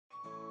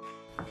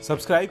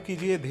Subscribe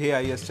कीजिए ध्येय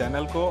IAS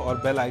channel को और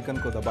बेल आइकन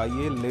को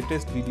दबाइए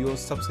लेटेस्ट वीडियो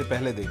सबसे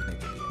पहले देखने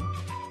के लिए।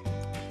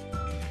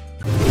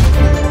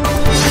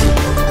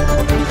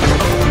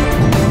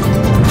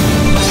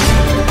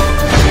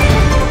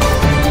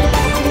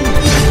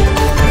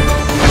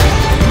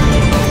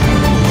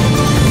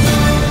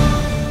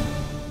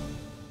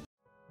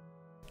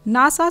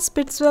 NASA's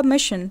Spitzer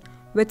mission,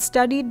 which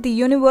studied the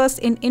universe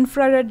in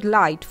infrared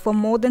light for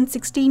more than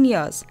 16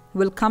 years,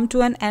 will come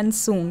to an end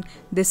soon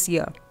this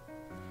year.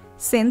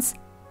 Since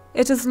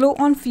it is low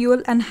on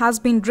fuel and has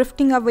been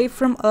drifting away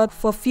from Earth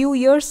for few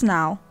years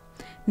now,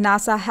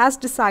 NASA has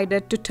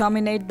decided to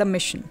terminate the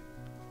mission.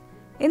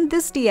 In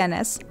this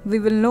DNS, we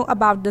will know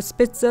about the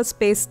Spitzer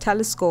Space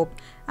telescope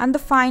and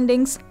the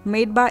findings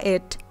made by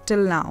it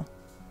till now.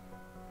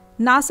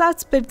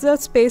 NASA's Spitzer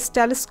Space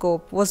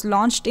telescope was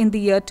launched in the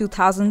year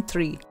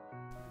 2003.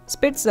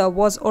 Spitzer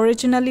was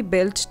originally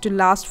built to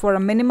last for a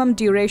minimum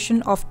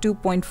duration of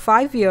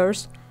 2.5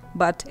 years,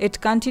 but it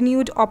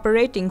continued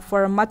operating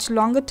for a much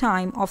longer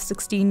time of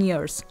 16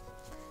 years.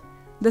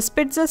 The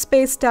Spitzer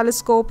Space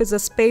telescope is a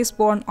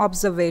spaceborne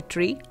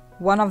observatory,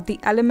 one of the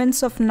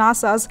elements of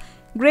NASA's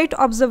great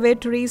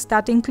observatories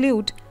that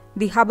include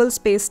the Hubble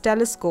Space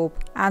Telescope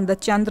and the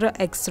Chandra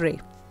X-ray.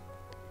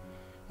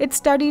 It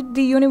studied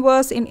the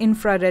universe in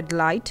infrared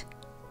light.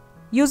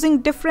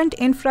 Using different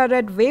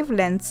infrared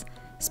wavelengths,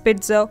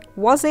 Spitzer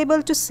was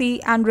able to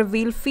see and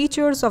reveal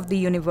features of the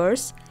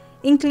universe,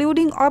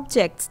 including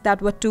objects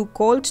that were too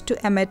cold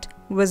to emit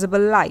visible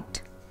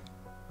light.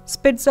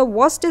 Spitzer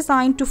was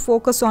designed to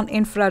focus on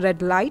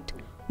infrared light,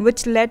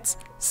 which lets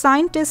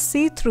scientists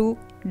see through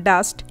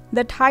dust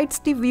that hides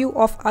the view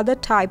of other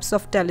types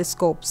of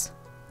telescopes.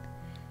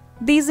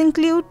 These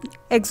include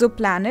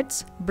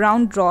exoplanets,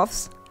 brown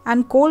dwarfs,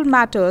 and cold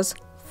matters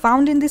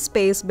found in the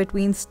space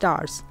between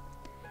stars.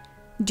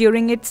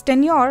 During its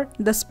tenure,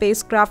 the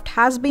spacecraft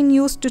has been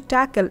used to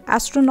tackle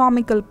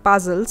astronomical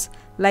puzzles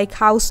like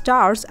how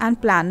stars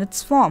and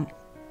planets form.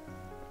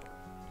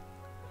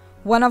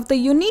 One of the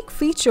unique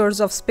features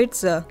of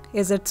Spitzer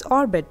is its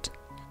orbit.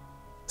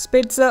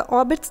 Spitzer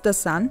orbits the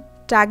Sun,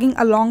 tagging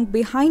along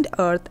behind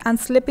Earth and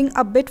slipping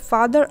a bit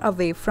farther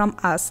away from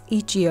us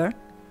each year.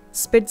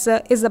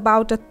 Spitzer is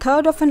about a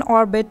third of an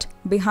orbit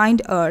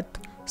behind Earth,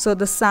 so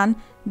the Sun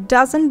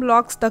doesn't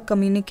block the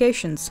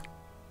communications.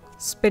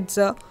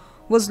 Spitzer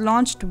was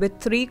launched with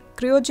 3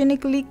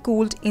 cryogenically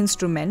cooled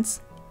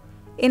instruments.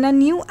 In a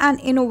new and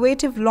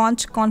innovative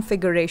launch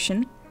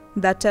configuration,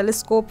 the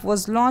telescope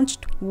was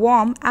launched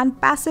warm and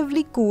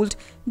passively cooled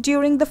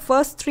during the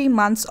first 3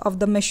 months of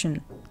the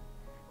mission.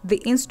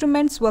 The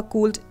instruments were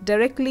cooled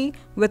directly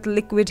with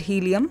liquid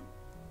helium.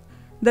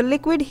 The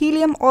liquid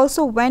helium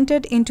also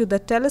vented into the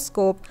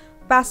telescope,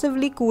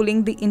 passively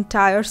cooling the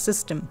entire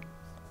system.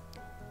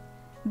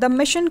 The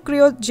mission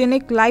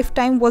cryogenic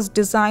lifetime was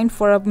designed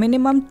for a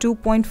minimum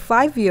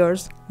 2.5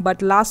 years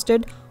but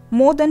lasted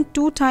more than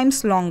 2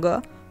 times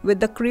longer,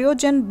 with the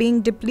cryogen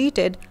being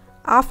depleted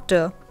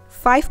after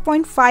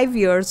 5.5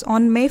 years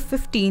on May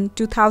 15,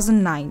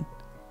 2009.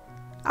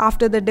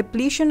 After the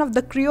depletion of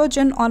the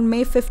cryogen on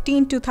May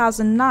 15,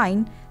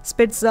 2009,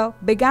 Spitzer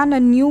began a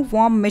new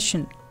warm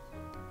mission.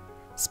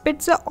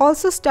 Spitzer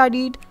also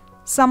studied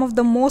some of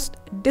the most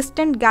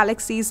distant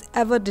galaxies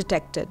ever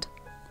detected.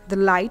 The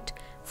light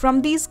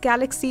from these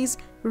galaxies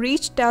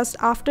reached us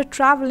after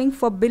traveling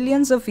for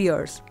billions of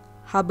years.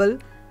 Hubble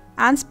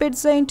and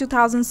Spitzer in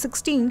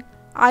 2016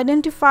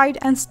 identified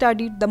and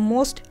studied the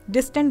most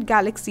distant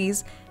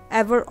galaxies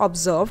ever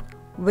observed.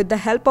 With the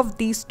help of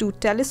these 2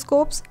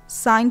 telescopes,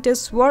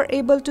 scientists were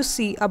able to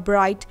see a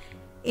bright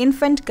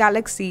infant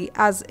galaxy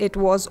as it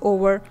was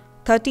over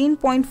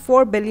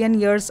 13.4 billion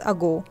years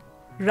ago,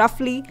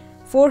 roughly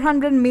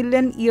 400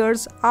 million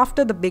years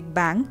after the Big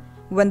Bang,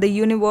 when the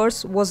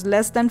universe was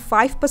less than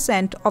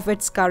 5% of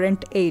its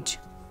current age.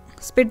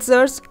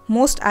 Spitzer's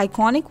most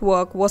iconic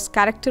work was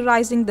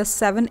characterizing the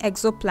 7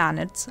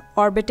 exoplanets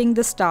orbiting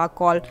the star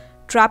called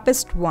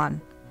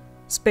TRAPPIST-1.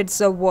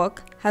 Spitzer's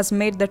work has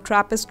made the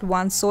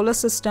TRAPPIST-1 solar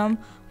system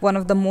one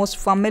of the most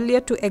familiar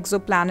to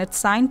exoplanet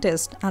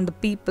scientists and the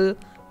people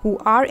who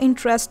are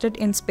interested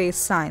in space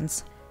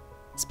science.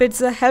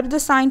 Spitzer helped the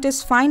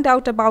scientists find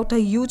out about a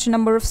huge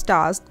number of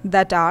stars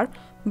that are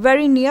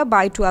very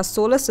nearby to our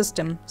solar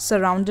system,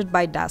 surrounded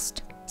by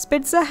dust.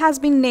 Spitzer has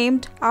been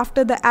named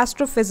after the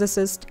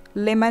astrophysicist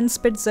Lyman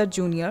Spitzer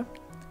Jr.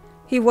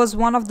 He was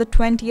one of the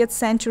 20th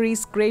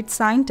century's great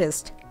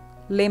scientists.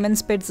 Lyman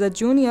Spitzer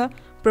Jr.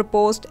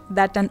 proposed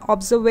that an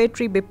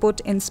observatory be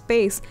put in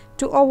space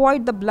to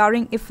avoid the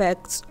blurring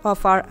effects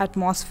of our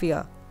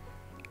atmosphere.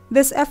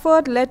 This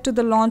effort led to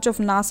the launch of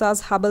NASA's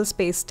Hubble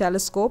Space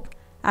Telescope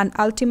and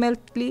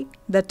ultimately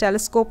the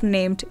telescope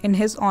named in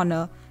his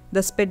honor,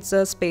 the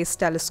Spitzer Space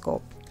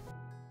Telescope.